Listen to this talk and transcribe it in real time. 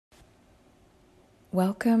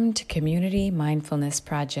Welcome to Community Mindfulness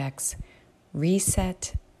Project's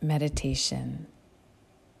Reset Meditation.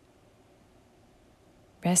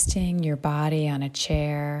 Resting your body on a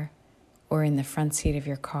chair or in the front seat of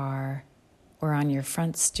your car or on your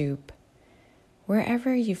front stoop,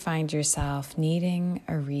 wherever you find yourself needing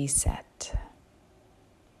a reset.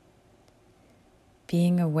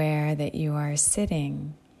 Being aware that you are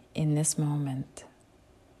sitting in this moment.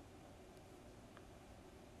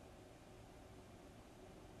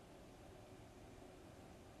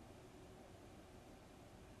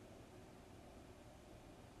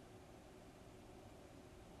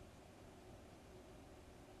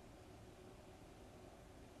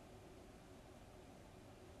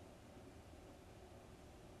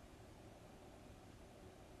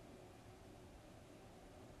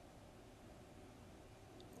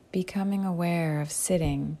 Becoming aware of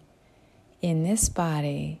sitting in this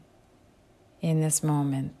body, in this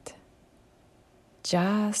moment,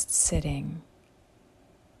 just sitting,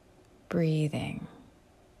 breathing.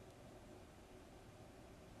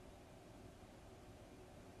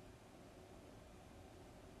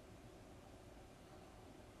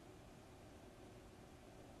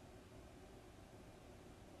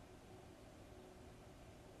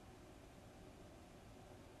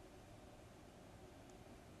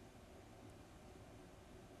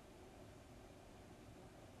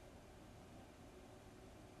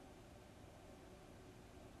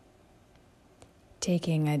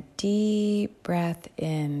 Taking a deep breath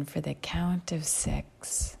in for the count of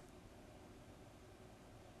 6.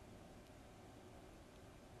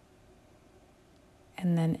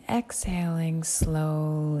 And then exhaling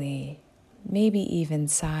slowly, maybe even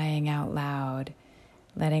sighing out loud,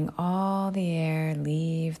 letting all the air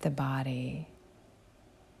leave the body.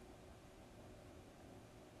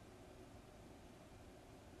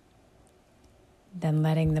 Then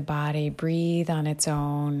letting the body breathe on its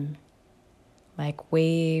own, like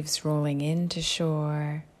waves rolling into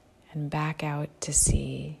shore and back out to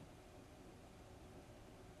sea.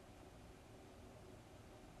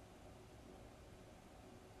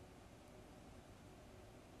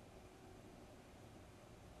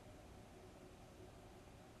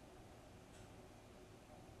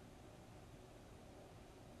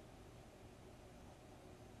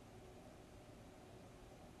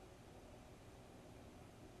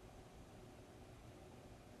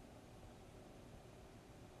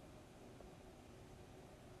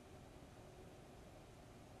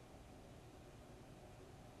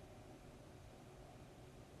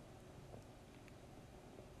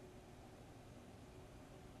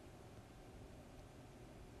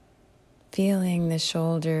 Feeling the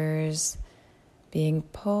shoulders being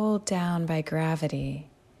pulled down by gravity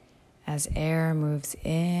as air moves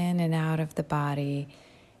in and out of the body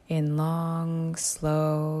in long,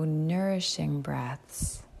 slow, nourishing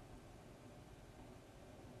breaths.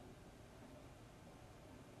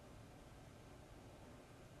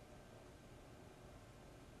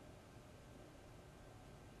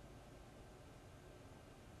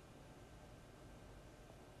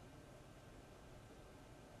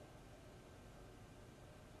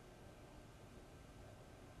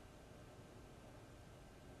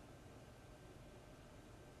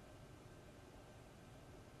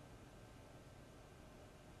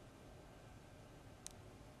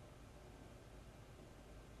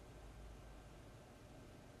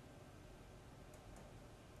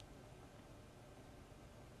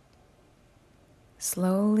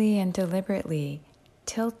 Slowly and deliberately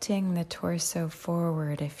tilting the torso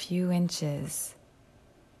forward a few inches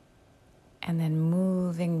and then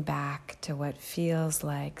moving back to what feels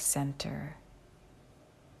like center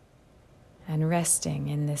and resting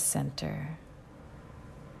in this center.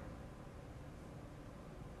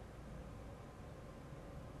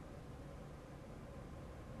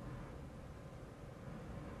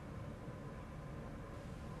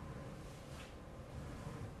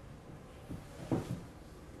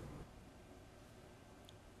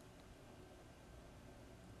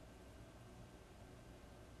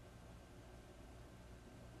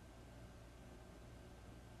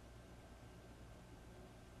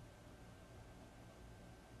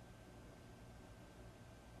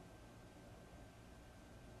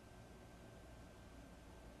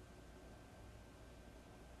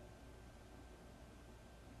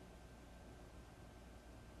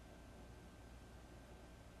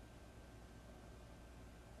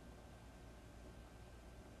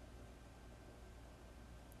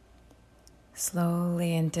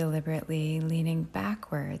 Slowly and deliberately leaning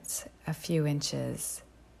backwards a few inches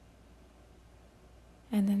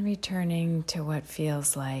and then returning to what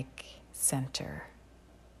feels like center.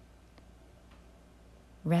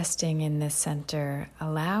 Resting in this center,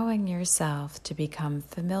 allowing yourself to become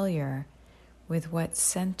familiar with what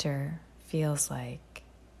center feels like.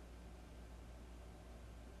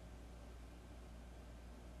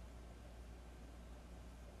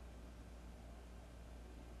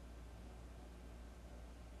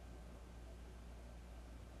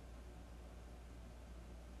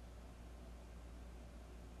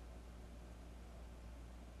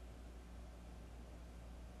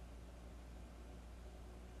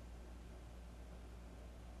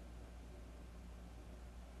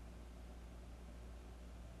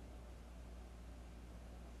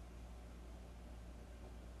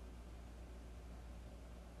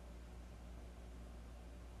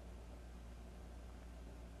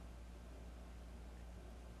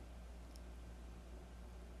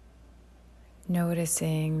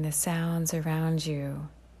 Noticing the sounds around you,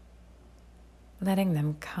 letting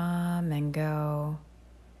them come and go,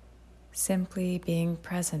 simply being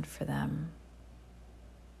present for them.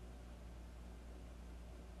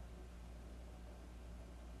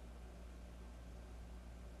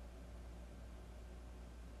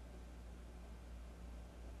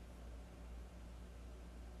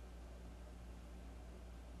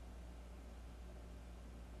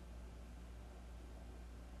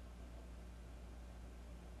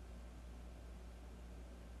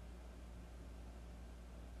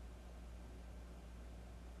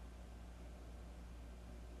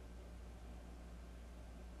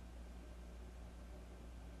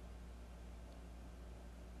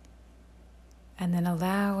 And then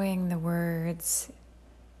allowing the words,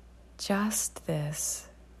 just this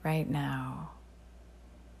right now,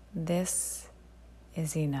 this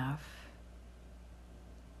is enough.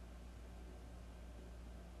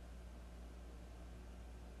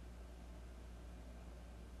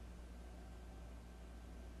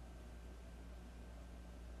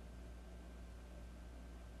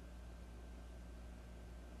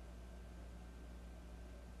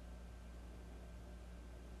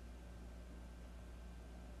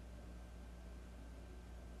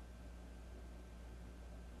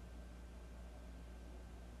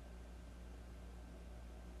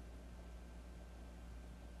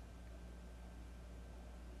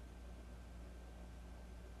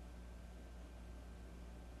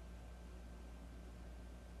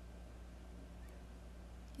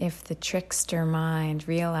 If the trickster mind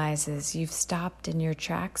realizes you've stopped in your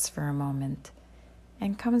tracks for a moment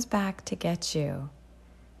and comes back to get you,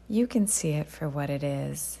 you can see it for what it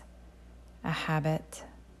is: a habit,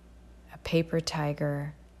 a paper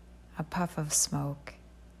tiger, a puff of smoke.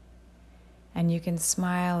 And you can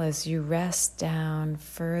smile as you rest down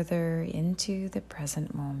further into the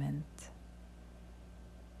present moment.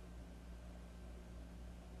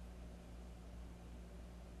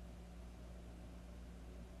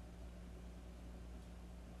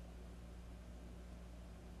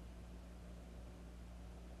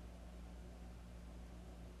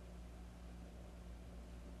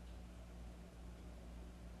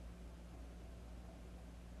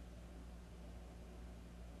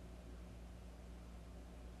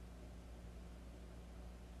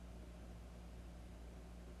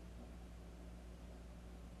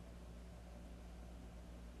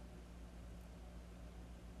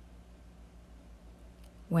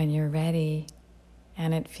 When you're ready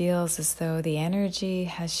and it feels as though the energy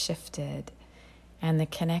has shifted and the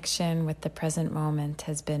connection with the present moment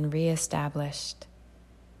has been reestablished,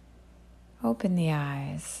 open the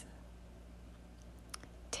eyes.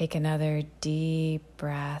 Take another deep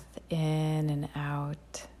breath in and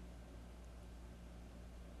out.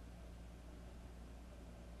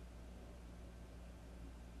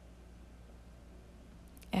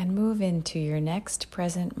 And move into your next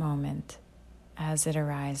present moment as it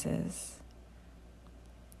arises.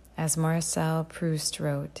 As Marcel Proust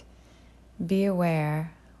wrote, "Be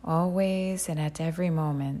aware, always and at every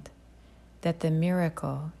moment, that the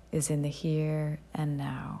miracle is in the here and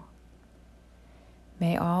now."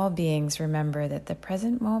 May all beings remember that the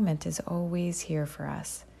present moment is always here for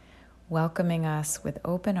us, welcoming us with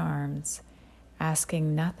open arms,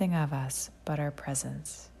 asking nothing of us but our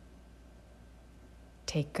presence.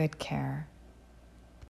 Take good care.